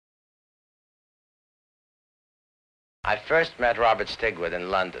I first met Robert Stigwood in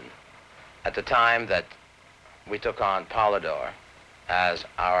London at the time that we took on Polydor as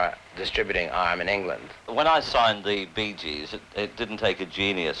our distributing arm in England. When I signed the Bee Gees, it didn't take a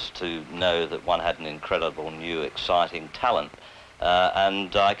genius to know that one had an incredible, new, exciting talent.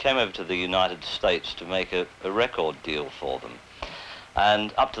 And I came over to the United States to make a record deal for them.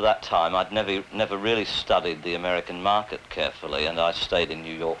 And up to that time, I'd never really studied the American market carefully, and I stayed in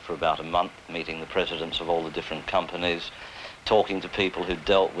New York for about a month, meeting the presidents of all the different companies, talking to people who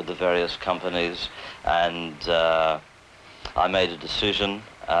dealt with the various companies, and I made a decision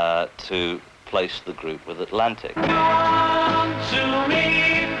to place the group with Atlantic. Come to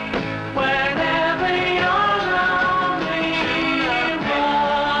me whenever you're lonely.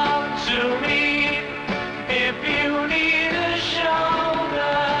 Come to me if you need a shoulder.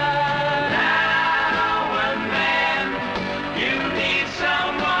 Now and then you need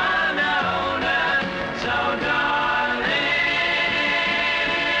someone older. So darling,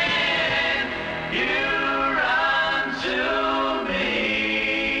 you run to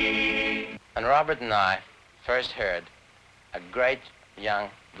me. And Robert and I first heard a great young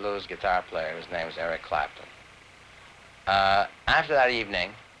blues guitar player whose name was Eric Clapton. After that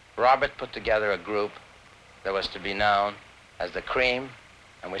evening, Robert put together a group that was to be known as the Cream,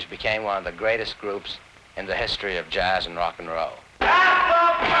 and which became one of the greatest groups in the history of jazz and rock and roll.